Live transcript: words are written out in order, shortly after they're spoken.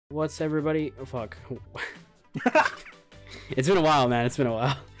What's everybody? Oh, fuck. It's been a while, man. It's been a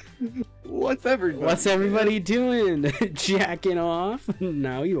while. What's everybody? What's everybody doing? Jacking off?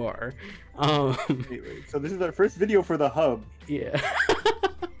 Now you are. Wait. So this is our first video for the hub. Yeah.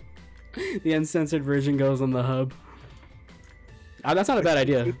 The uncensored version goes on the hub. Oh, that's not a bad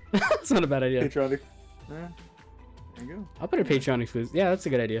idea. That's not a bad idea. Patreon. There you go. I'll put a Patreon exclusive. Yeah, that's a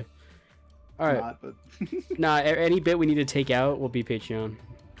good idea. All right. Not, but... Nah, any bit we need to take out will be Patreon.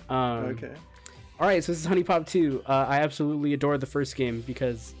 Okay. All right, so this is Honey Pop 2. I absolutely adore the first game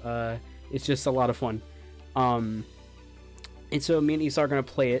because it's just a lot of fun. And so me and Issa are gonna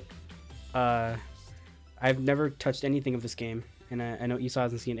play it. I've never touched anything of this game, and I know Issa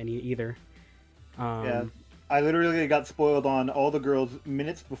hasn't seen any either. Yeah, I literally got spoiled on All the Girls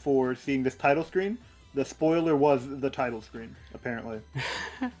minutes before seeing this title screen. The spoiler was the title screen, apparently.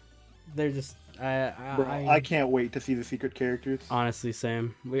 They're just I can't wait to see the secret characters. Honestly,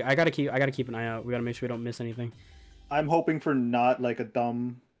 same. I gotta keep an eye out. We gotta make sure we don't miss anything. I'm hoping for not like a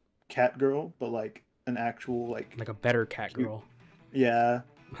dumb cat girl, but like an actual like a better cat girl. Yeah.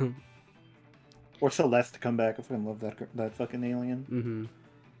 Or Celeste to come back. I fucking love that fucking alien.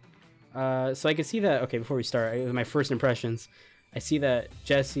 Mm-hmm. So I can see that. Okay, before we start, my first impressions, I see that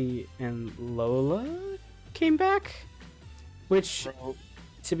Jesse and Lola came back, which. Bro.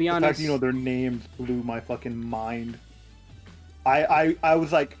 To be honest, the fact, their names blew my fucking mind. I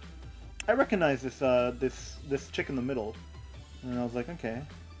was like, I recognize this chick in the middle, and I was like, okay.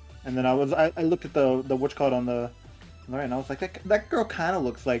 And then I looked at the whatchamacallit on the right, and I was like, that girl kind of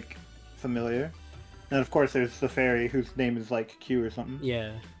looks like familiar. And of course, there's the fairy whose name is like Q or something.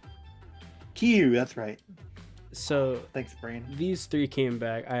 Yeah. Q, that's right. So thanks, brain. These three came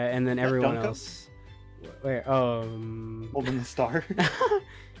back, and then everyone else. Wait, holding the star.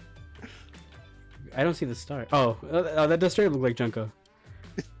 I don't see the star. Oh, that does start to look like Junko.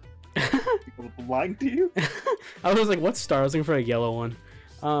 Lying to you? I was like, what star? I was looking for a yellow one.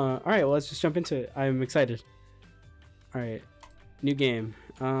 All right, well, let's just jump into it. I'm excited. All right, new game.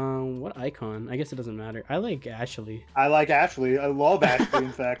 What icon? I guess it doesn't matter. I like Ashley. I like Ashley. I love Ashley.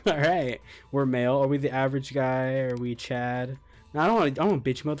 In fact. All right, we're male. Are we the average guy? Are we Chad? No, I don't want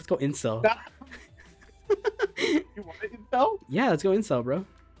bitch mode. Let's go incel. You want it incel? Yeah, let's go incel, bro.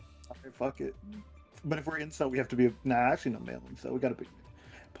 Okay, fuck it. But if we're incel, we have to be actually not male incel. We gotta be.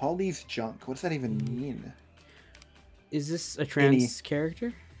 Polly's junk. What does that even mean? Is this a trans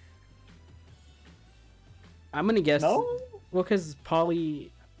character? I'm gonna guess. No. Well, because Polly.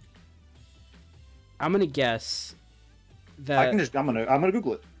 I'm gonna guess that. I'm gonna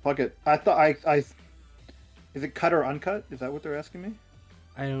Google it. Fuck it. I thought I. Is it cut or uncut? Is that what they're asking me?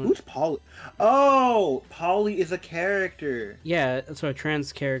 I don't. Who's Polly? Oh, Polly is a character. Yeah, so a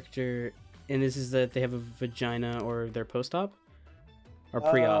trans character, and this is that they have a vagina or they're post-op or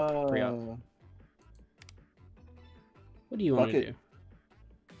pre-op. Pre-op. What do you want to do?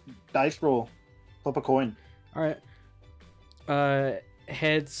 Dice roll. Flip a coin. All right.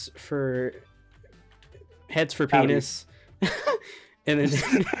 Heads for penis. And then.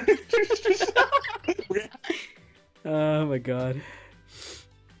 Oh my god.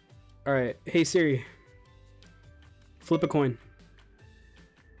 All right, hey Siri, flip a coin.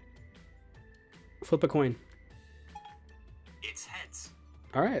 Flip a coin. It's heads.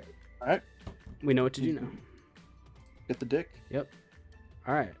 All right. All right. We know what to do now. Get the dick. Yep.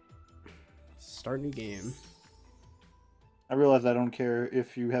 All right. Start new game. I realize I don't care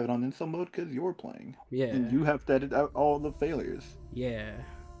if you have it on incel mode because you're playing. Yeah. And you have to edit out all the failures. Yeah.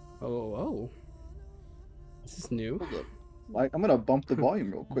 Oh. This is new. Like, I'm gonna bump the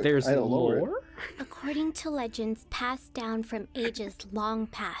volume real quick. There's lore? According to legends passed down from ages long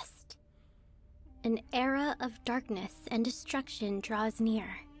past, an era of darkness and destruction draws near.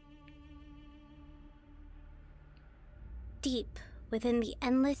 Deep within the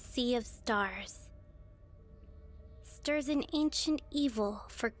endless sea of stars stirs an ancient evil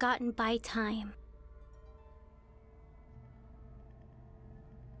forgotten by time.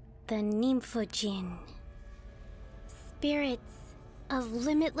 The Nymphojin. Spirits of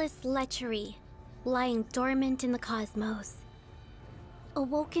limitless lechery lying dormant in the cosmos.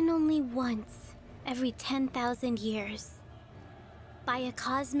 Awoken only once every 10,000 years. By a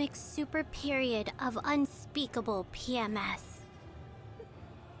cosmic super period of unspeakable PMS.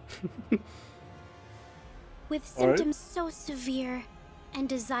 With symptoms so severe and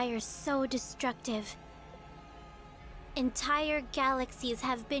desires so destructive. Entire galaxies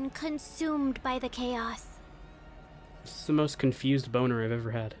have been consumed by the chaos. This is the most confused boner I've ever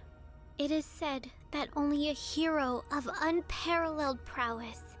had. It is said that only a hero of unparalleled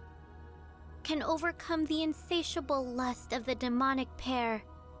prowess can overcome the insatiable lust of the demonic pair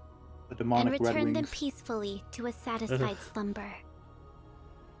The and demonic red return them wings. peacefully to a satisfied slumber.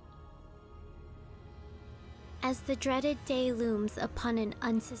 As the dreaded day looms upon an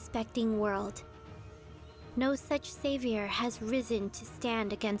unsuspecting world, no such savior has risen to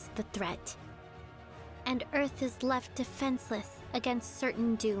stand against the threat, and Earth is left defenseless against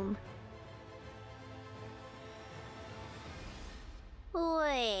certain doom.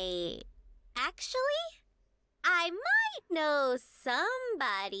 Wait, actually, I might know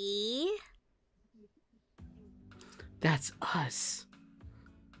somebody. That's us.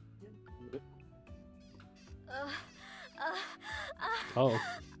 Oh.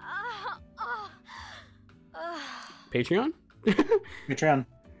 Patreon? Patreon.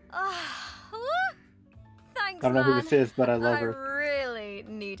 Thanks, I don't know who man. this is, but I love her. I really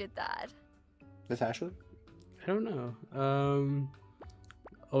needed that. This Ashley? I don't know.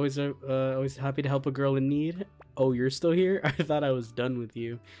 Always happy to help a girl in need. Oh, you're still here? I thought I was done with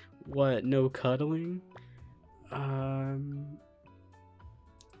you. What, no cuddling?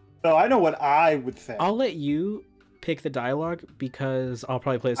 So I know what I would say. I'll let you pick the dialogue because I'll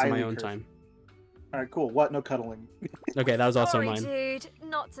probably play this on my Highly own cursed. time. Alright, cool. What? No cuddling. Okay, that was also Sorry, mine. dude.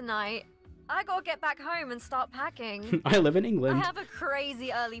 Not tonight. I gotta get back home and start packing. I live in I England. have a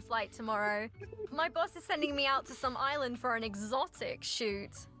crazy early flight tomorrow. My boss is sending me out to some island for an exotic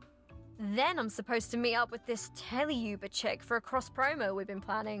shoot. Then I'm supposed to meet up with this tele-Uber chick for a cross-promo we've been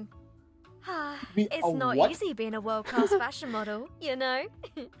planning. It's a not what? easy being a world-class fashion model, you know?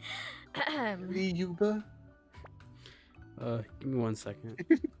 Yuba? Give me 1 second.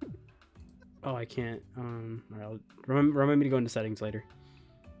 Oh, I can't. Alright, I'll remind me to go into settings later.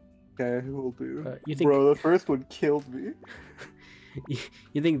 Okay, will do. You think? Bro, the first one killed me.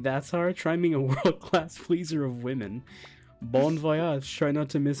 You think that's hard? Try being a world-class pleaser of women. Bon voyage. Try not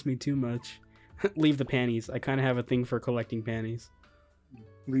to miss me too much. Leave the panties. I kind of have a thing for collecting panties.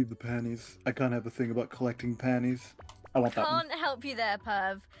 Leave the panties. I can't have a thing about collecting panties. I want that one. Can't help you there,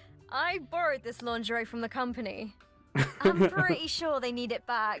 perv. I borrowed this lingerie from the company. I'm pretty sure they need it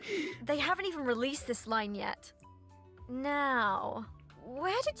back. They haven't even released this line yet. Now,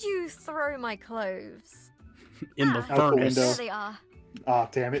 where did you throw my clothes? In the Out the furnace. window. There they are. Ah,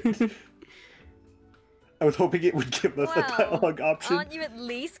 damn it. I was hoping it would give us a Well, dialogue option. Aren't you at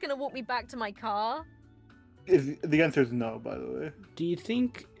least gonna walk me back to my car? The answer is no, by the way. Do you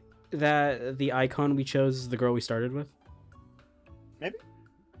think that the icon we chose is the girl we started with? Maybe.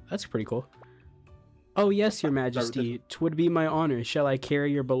 That's pretty cool. Oh yes, your majesty. 'Twould be my honor. Shall I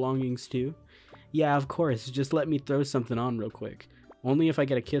carry your belongings too? Yeah, of course. Just let me throw something on real quick. Only if I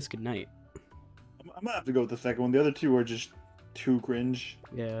get a kiss goodnight. I'm gonna have to go with the second one. The other two are just too cringe.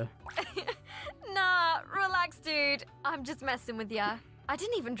 Yeah. Nah, relax, dude. I'm just messing with ya. I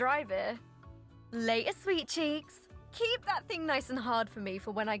didn't even drive it. Later, sweet cheeks. Keep that thing nice and hard for me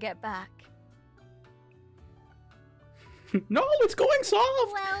for when I get back. No, it's going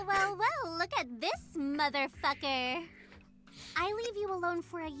soft! Well, look at this motherfucker. I leave you alone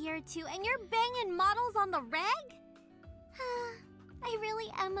for a year or two and you're banging models on the reg? I really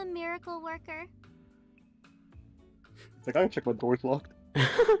am a miracle worker. It's like, I gotta check my door's locked.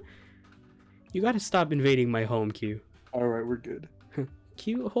 You gotta stop invading my home, Q. Alright, we're good.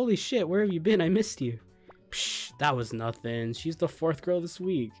 Q, holy shit, where have you been? I missed you. Psh, that was nothing. She's the 4th girl this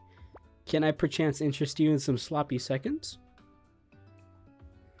week. Can I perchance interest you in some sloppy seconds?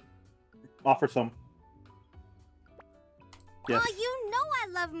 Offer some. Yes. Oh, you know I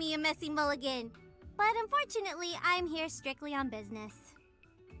love me a messy mulligan. But unfortunately, I'm here strictly on business.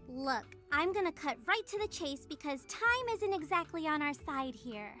 Look, I'm gonna cut right to the chase because time isn't exactly on our side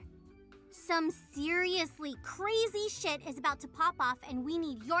here. Some seriously crazy shit is about to pop off and we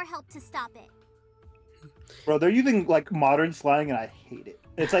need your help to stop it. Bro, they're using like modern slang and I hate it.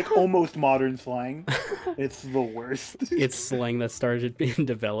 It's like almost modern slang. It's the worst. It's slang that started in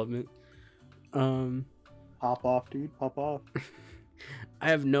development. Pop off, dude. Pop off. I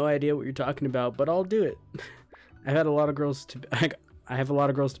have no idea what you're talking about, but I'll do it. I've had a lot of girls to I have a lot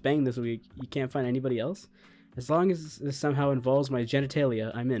of girls to bang this week. You can't find anybody else? As long as this somehow involves my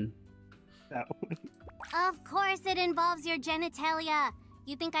genitalia, I'm in. That one. Of course it involves your genitalia.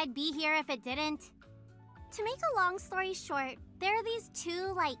 You think I'd be here if it didn't? To make a long story short, there are these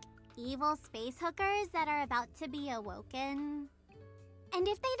two, like, evil space hookers that are about to be awoken. And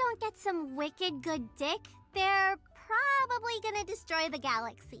if they don't get some wicked good dick, they're probably gonna destroy the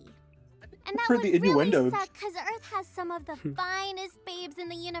galaxy. And that For would the really innuendos. suck, because Earth has some of the finest babes in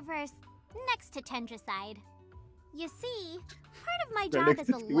the universe, next to Tendraside. You see, part of my Right job next as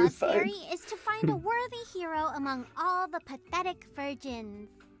to a love suicide. fairy is to find a worthy hero among all the pathetic virgins.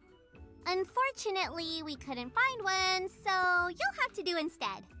 Unfortunately, we couldn't find one, so you'll have to do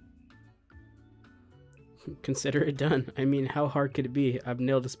instead. Consider it done. I mean, how hard could it be? I've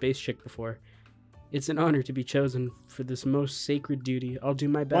nailed a space chick before. It's an honor to be chosen for this most sacred duty. I'll do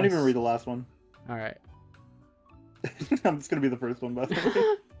my best. Don't even read the last one. All right. I'm just gonna be the first one, by the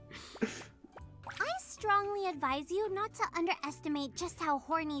way. I strongly advise you not to underestimate just how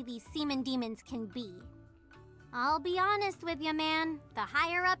horny these semen demons can be. I'll be honest with you, man. The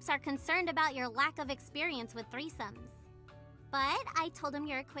higher-ups are concerned about your lack of experience with threesomes. But I told them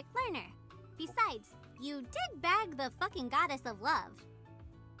you're a quick learner. Besides, you did bag the fucking goddess of love.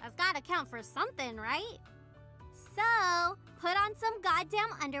 That's gotta count for something, right? So, put on some goddamn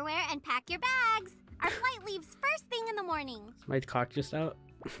underwear and pack your bags. Our flight leaves first thing in the morning. Is my cock just out?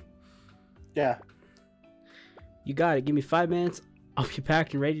 Yeah. You got it. Give me 5 minutes. I'll be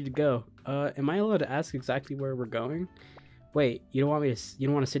packed and ready to go. Am I allowed to ask exactly where we're going? Wait, you don't want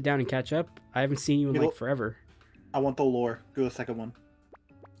to sit down and catch up? I haven't seen you in like forever. I want the lore. Do the second one.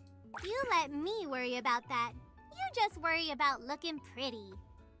 You let me worry about that. You just worry about looking pretty.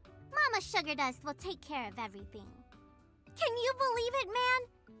 Mama Sugar Dust will take care of everything. Can you believe it, man?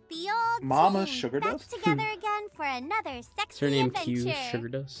 The old Mama team Sugar back Dust? together again for another Is sexy her name adventure. Q Sugar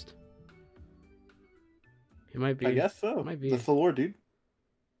Dust? It might be. I guess so. It might be. That's the lore, dude.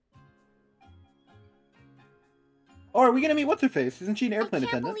 Oh, are we gonna meet What's-Her-Face? Isn't she an airplane I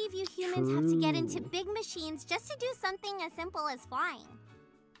can't attendant? believe you humans have to get into True. big machines just to do something as simple as flying.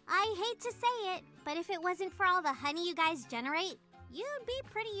 I hate to say it, but if it wasn't for all the honey you guys generate, you'd be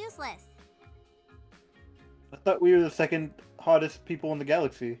pretty useless. I thought we were the second hottest people in the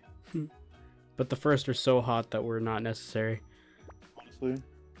galaxy, But the first are so hot that we're not necessary. honestly.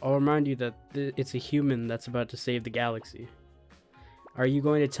 I'll remind you that it's a human that's about to save the galaxy. Are you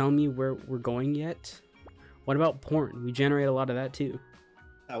going to tell me where we're going yet? What about porn? We generate a lot of that too.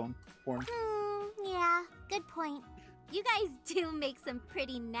 That one. Porn. Yeah, good point. You guys do make some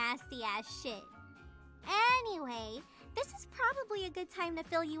pretty nasty ass shit. Anyway, this is probably a good time to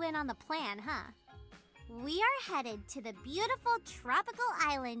fill you in on the plan, huh? We are headed to the beautiful tropical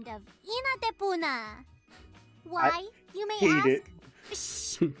island of Inatepuna. Why, you may hate ask? it.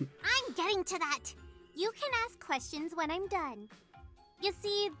 Shh, I'm getting to that. You can ask questions when I'm done. You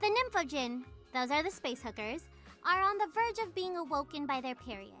see, the Nymphojin, those are the space hookers, are on the verge of being awoken by their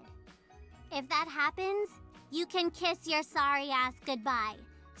period. If that happens, you can kiss your sorry ass goodbye.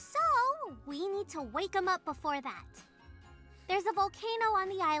 So, we need to wake them up before that. There's a volcano on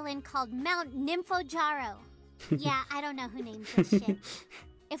the island called Mount Nymphojaro. Yeah, I don't know who names this shit.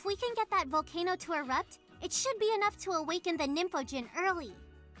 If we can get that volcano to erupt, it should be enough to awaken the Nymphojin early.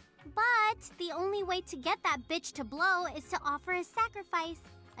 But the only way to get that bitch to blow is to offer a sacrifice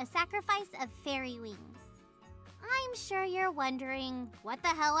of fairy wings. I'm sure you're wondering, what the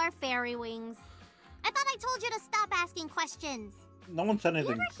hell are fairy wings? I thought I told you to stop asking questions. No one said You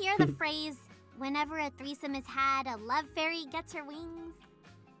anything. ever hear the phrase, whenever a threesome is had, a love fairy gets her wings?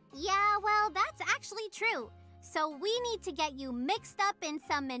 Yeah, well, that's actually true. So we need to get you mixed up in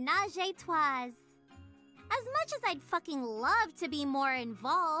some menage a trois. As much as I'd fucking love to be more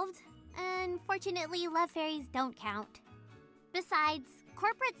involved, unfortunately, love fairies don't count. Besides,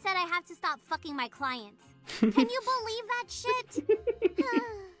 corporate said I have to stop fucking my clients. Can you believe that shit?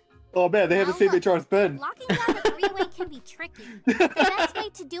 Oh man, they have the Now same look, HR as Ben. Locking down a three-way can be tricky. The best way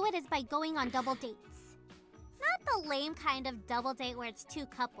to do it is by going on double dates. Not the lame kind of double date where it's 2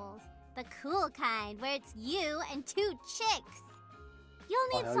 couples. The cool kind where it's you and 2 chicks.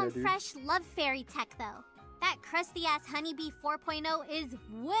 You'll need hell some yeah, dude. fresh love fairy tech though. That crusty-ass Honeybee 4.0 is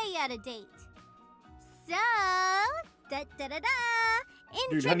way out of date. So, da-da-da-da!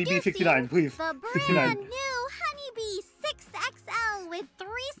 Dude, Honeybee 69, please. The 69. brand new Honeybee 6XL with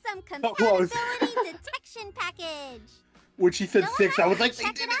threesome Oh, close. compatibility detection package. When she said Go 6, I ahead, was like,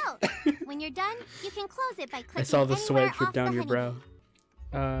 check it out. When you're done, you can close it by clicking I saw the anywhere sweat drip off down the your brow.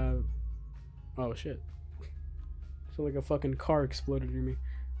 Honeybee. Oh shit. I feel like a fucking car exploded near me.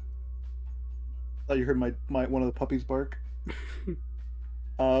 I thought you heard my one of the puppies bark.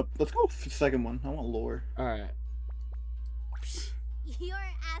 Let's go with the second one. I want lore. Alright. You're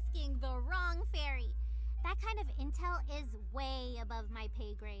asking the wrong fairy. That kind of intel is way above my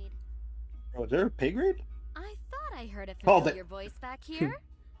pay grade. Oh, is there a pay grade? I thought I heard a Oh, familiar voice back here.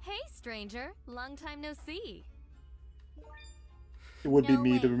 Hey, stranger. Long time no see. It would be No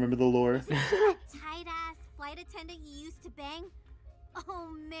me to way. remember the lore. Isn't that tight-ass flight attendant you used to bang? Oh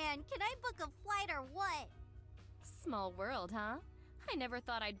man, can I book a flight or what? Small world, huh? I never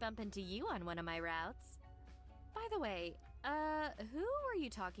thought I'd bump into you on one of my routes. By the way, who were you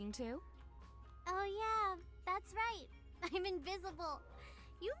talking to? Oh yeah, that's right. I'm invisible.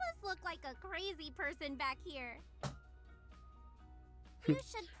 You must look like a crazy person back here. You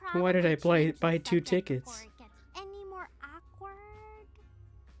should Why did I probably change the buy 2 subject tickets? before it gets any more awkward.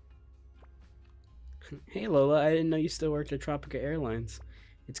 Hey Lola, I didn't know you still worked at Tropica Airlines.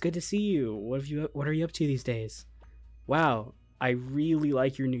 It's good to see you. What are you up to these days? Wow, I really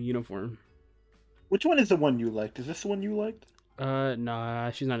like your new uniform. Which one is the one you liked? Is this the one you liked?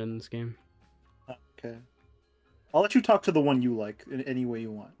 Nah, she's not in this game. Okay. I'll let you talk to the one you like in any way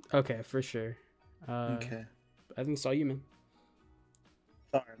you want. Okay, for sure. Okay. I think it's all you, man.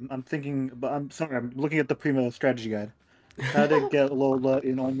 Sorry, I'm thinking, but I'm sorry. I'm looking at the Primo strategy guide. How to get Lola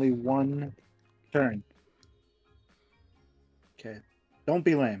in only one turn. Okay. Don't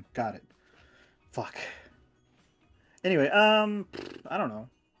be lame. Got it. Fuck. Anyway, I don't know.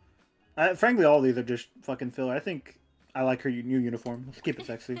 Frankly, all these are just fucking filler. I think I like her new uniform. Let's keep it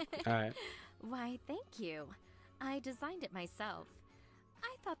sexy. Alright. Why, thank you. I designed it myself.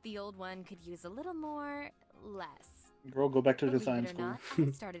 I thought the old one could use a little more less. Girl, go back to the Believe design it or school. not,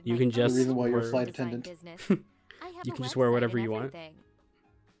 I started You my can own just The reason why you're a wear- flight design attendant. business. I have You a can just wear website whatever and you want. everything.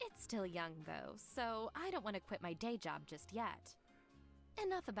 It's still young though, so I don't want to quit my day job just yet.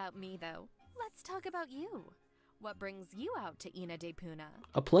 Enough about me though. Let's talk about you. What brings you out to Ina de Puna?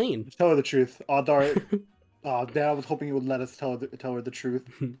 A plane. Tell her the truth. Oh, darn. Oh, Dad, I was hoping you would let us tell her the truth.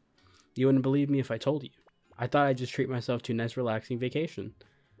 You wouldn't believe me if I told you. I thought I'd just treat myself to a nice relaxing vacation.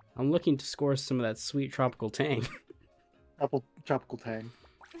 I'm looking to score some of that sweet tropical tang. Tropical tang.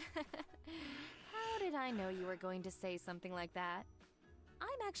 How did I know you were going to say something like that?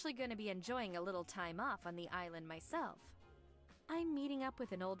 I'm actually going to be enjoying a little time off on the island myself. I'm meeting up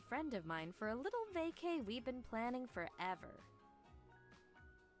with an old friend of mine for a little vacay we've been planning forever.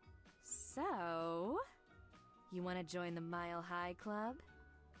 So, you want to join the Mile High Club?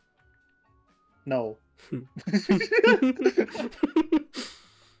 No.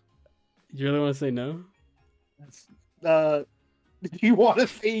 You really want to say no? Do you want to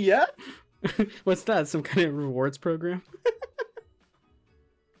say yes? What's that? Some kind of rewards program?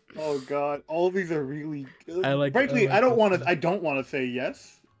 Oh God, all of these are really good. I like- Frankly, I like this one. I don't want to say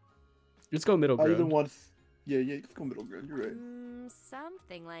yes. Let's go middle I even ground. want. Yeah, let's go middle ground. You're right.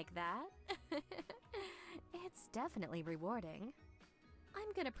 Something like that. It's definitely rewarding.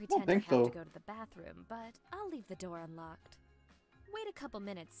 I'm gonna pretend I think have so. to go to the bathroom, but I'll leave the door unlocked. Wait a couple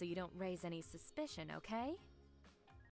minutes so you don't raise any suspicion, okay?